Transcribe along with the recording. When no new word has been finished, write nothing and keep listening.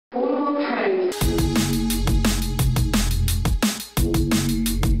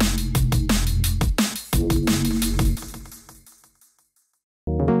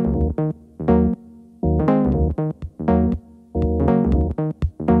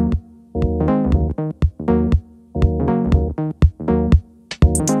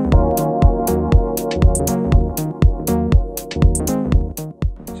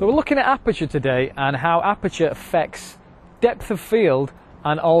So we're looking at aperture today and how aperture affects depth of field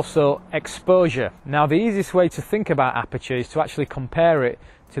and also exposure. Now the easiest way to think about aperture is to actually compare it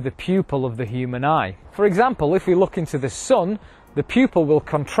to the pupil of the human eye. For example, if we look into the sun, the pupil will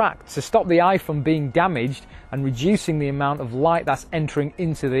contract to stop the eye from being damaged and reducing the amount of light that's entering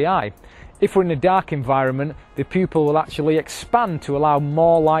into the eye. If we're in a dark environment, the pupil will actually expand to allow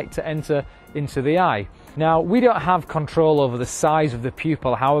more light to enter into the eye. Now, we don't have control over the size of the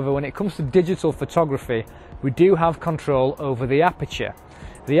pupil. However, when it comes to digital photography, we do have control over the aperture.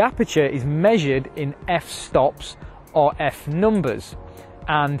 The aperture is measured in f-stops or f-numbers,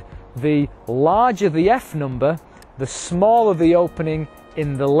 and the larger the f-number, the smaller the opening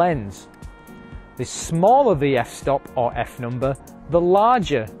in the lens. The smaller the f-stop or f-number, the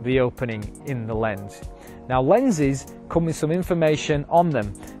larger the opening in the lens. Now, lenses come with some information on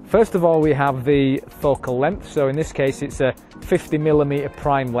them. First of all, we have the focal length, so in this case it's a 50mm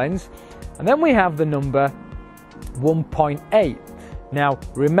prime lens, and then we have the number 1.8. Now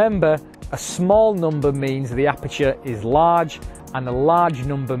remember, a small number means the aperture is large, and a large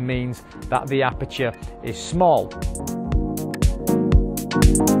number means that the aperture is small.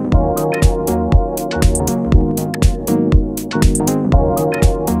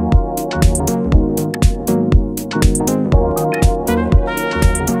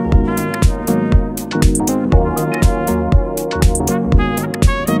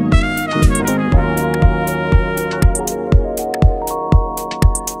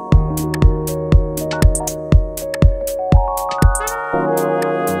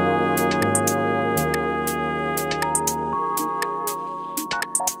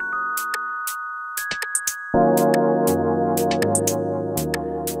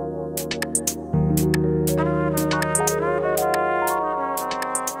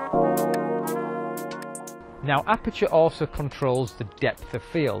 Now, aperture also controls the depth of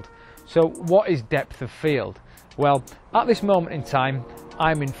field. So what is depth of field? Well, at this moment in time,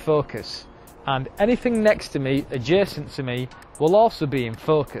 I'm in focus, and anything next to me, adjacent to me, will also be in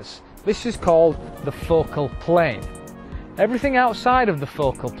focus. This is called the focal plane. Everything outside of the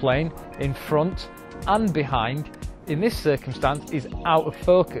focal plane, in front and behind, in this circumstance is out of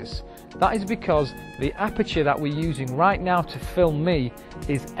focus. That is because the aperture that we're using right now to film me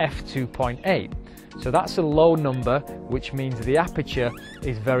is f2.8. So that's a low number, which means the aperture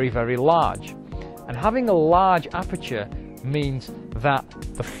is very, very large. And having a large aperture means that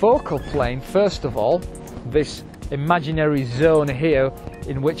the focal plane, first of all, this imaginary zone here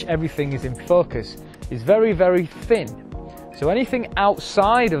in which everything is in focus, is very, very thin. So anything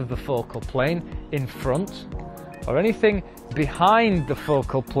outside of the focal plane, in front, or anything behind the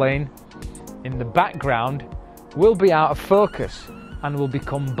focal plane, in the background, will be out of focus and will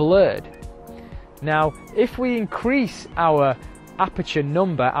become blurred. Now, if we increase our aperture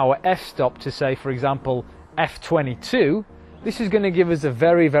number, our f-stop, to say, for example, f22, this is going to give us a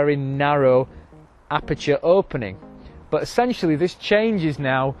very, very narrow aperture opening. But essentially, this changes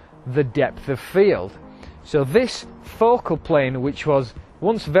now the depth of field. So this focal plane, which was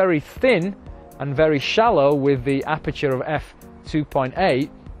once very thin and very shallow with the aperture of f2.8,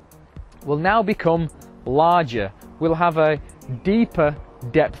 will now become larger. We'll have a deeper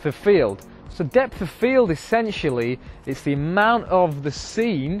depth of field. So depth of field, essentially, it's the amount of the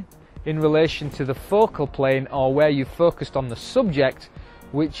scene in relation to the focal plane, or where you focused on the subject,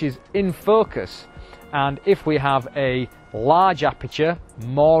 which is in focus. And if we have a large aperture,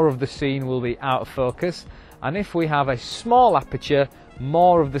 more of the scene will be out of focus. And if we have a small aperture,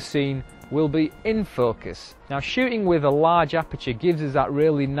 more of the scene will be in focus. Now, shooting with a large aperture gives us that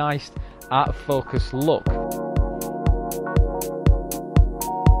really nice out of focus look.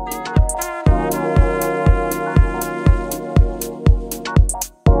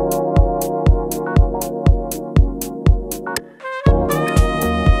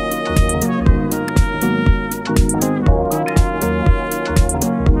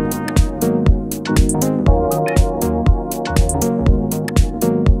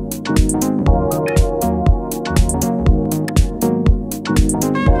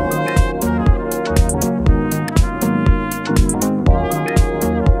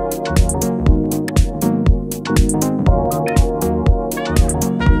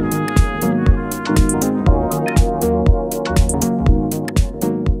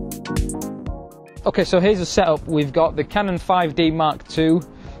 Okay, so here's the setup. We've got the Canon 5D Mark II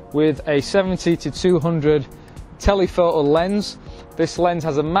with a 70-200 telephoto lens. This lens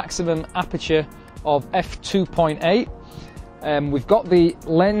has a maximum aperture of f2.8. We've got the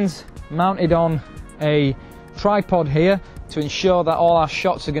lens mounted on a tripod here to ensure that all our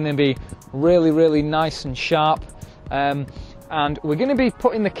shots are going to be really nice and sharp. And we're going to be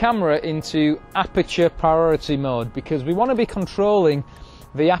putting the camera into aperture priority mode because we want to be controlling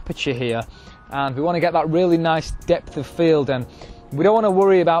the aperture here, and we want to get that really nice depth of field, and we don't want to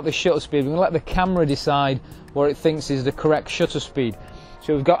worry about the shutter speed. We're going to let the camera decide what it thinks is the correct shutter speed.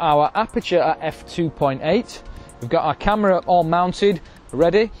 So we've got our aperture at f2.8, we've got our camera all mounted,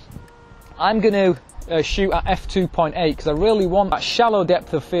 ready. I'm going to shoot at f2.8 because I really want that shallow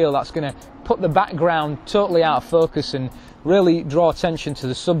depth of field that's going to put the background totally out of focus and really draw attention to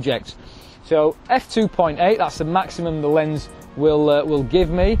the subject. So f2.8, that's the maximum the lens will give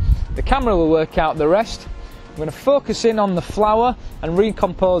me. The camera will work out the rest. I'm going to focus in on the flower and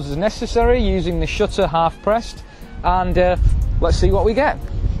recompose as necessary using the shutter half pressed, and let's see what we get.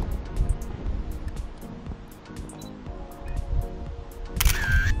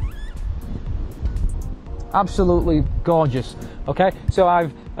 Absolutely gorgeous. Okay, so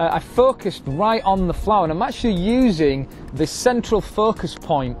I focused right on the flower, and I'm actually using the central focus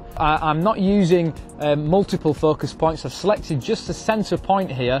point. I'm not using multiple focus points. I've selected just the center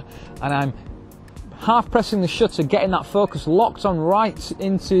point here, and I'm half pressing the shutter, getting that focus locked on right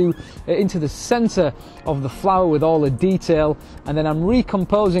into the center of the flower with all the detail, and then I'm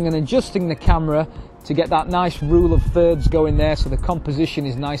recomposing and adjusting the camera to get that nice rule of thirds going there so the composition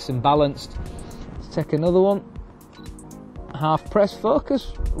is nice and balanced. Let's take another one. Half press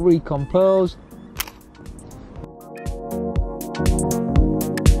focus, recompose,